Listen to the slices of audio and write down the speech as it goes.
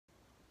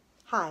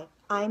Hi,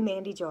 I'm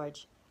Mandy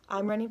George.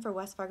 I'm running for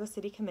West Fargo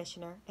City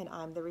Commissioner, and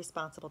I'm the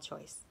responsible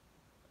choice.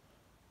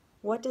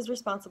 What does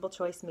responsible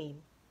choice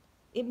mean?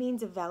 It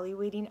means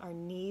evaluating our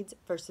needs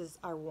versus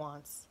our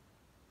wants.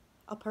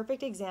 A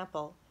perfect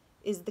example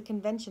is the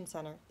convention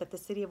center that the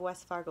City of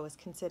West Fargo is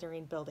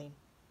considering building.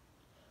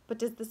 But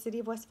does the City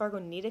of West Fargo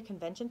need a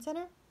convention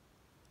center?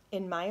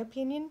 In my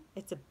opinion,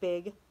 it's a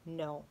big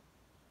no.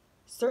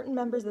 Certain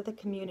members of the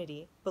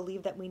community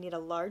believe that we need a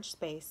large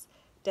space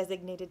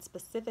designated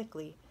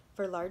specifically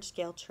for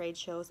large-scale trade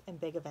shows and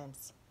big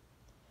events.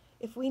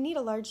 If we need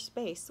a large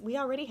space, we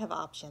already have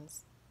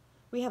options.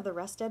 We have the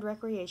Rusted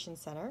Recreation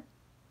Center,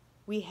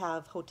 we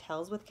have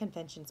hotels with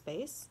convention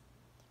space,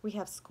 we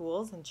have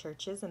schools and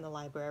churches in the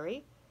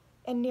library,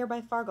 and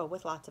nearby Fargo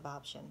with lots of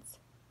options.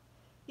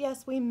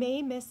 Yes, we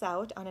may miss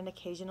out on an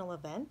occasional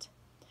event,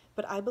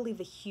 but I believe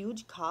the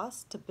huge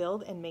cost to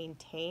build and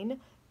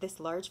maintain this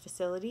large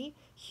facility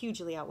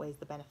hugely outweighs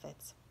the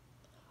benefits.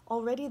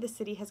 Already the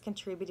city has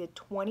contributed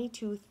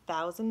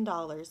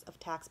 $22,000 of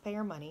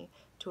taxpayer money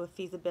to a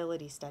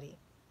feasibility study,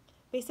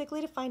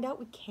 basically to find out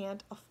we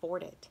can't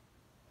afford it.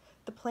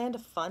 The plan to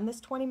fund this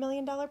 $20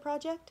 million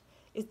project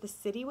is the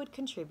city would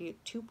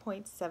contribute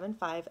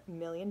 $2.75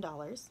 million.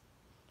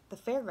 The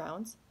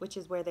fairgrounds, which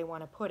is where they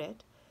want to put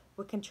it,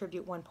 would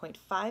contribute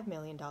 $1.5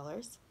 million,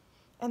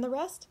 and the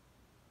rest,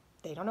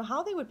 they don't know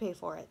how they would pay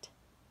for it.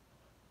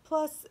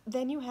 Plus,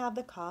 then you have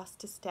the cost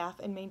to staff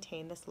and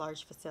maintain this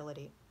large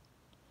facility.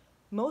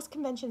 Most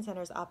convention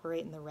centers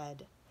operate in the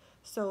red,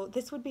 so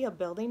this would be a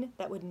building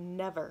that would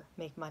never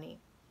make money,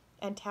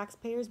 and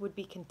taxpayers would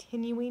be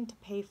continuing to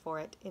pay for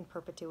it in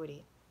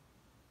perpetuity.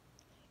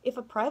 If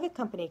a private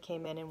company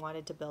came in and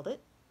wanted to build it,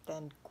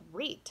 then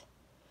great.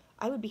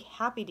 I would be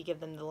happy to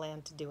give them the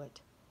land to do it,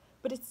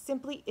 but it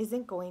simply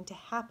isn't going to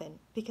happen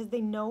because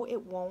they know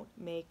it won't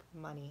make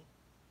money.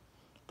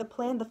 The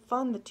plan to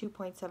fund the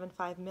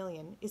 $2.75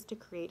 million is to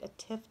create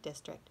a TIF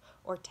district,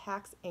 or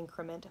tax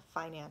increment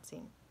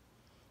financing,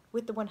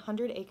 with the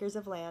 100 acres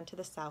of land to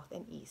the south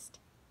and east.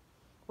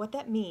 What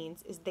that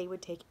means is they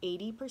would take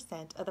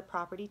 80% of the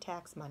property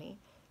tax money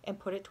and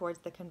put it towards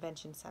the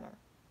convention center.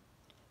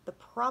 The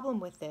problem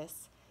with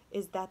this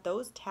is that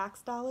those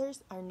tax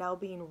dollars are now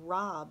being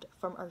robbed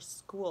from our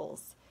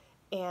schools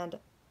and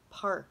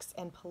parks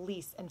and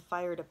police and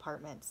fire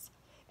departments.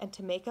 And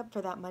to make up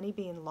for that money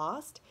being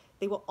lost,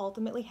 they will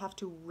ultimately have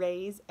to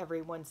raise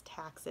everyone's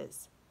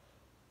taxes.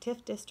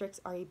 TIF districts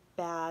are a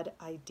bad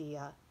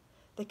idea.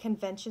 The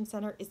convention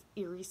center is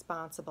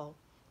irresponsible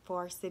for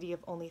our city of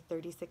only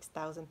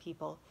 36,000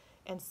 people,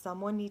 and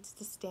someone needs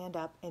to stand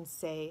up and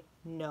say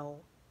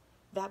no.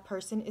 That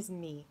person is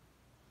me.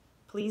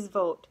 Please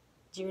vote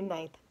June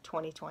 9th,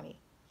 2020.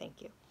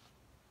 Thank you.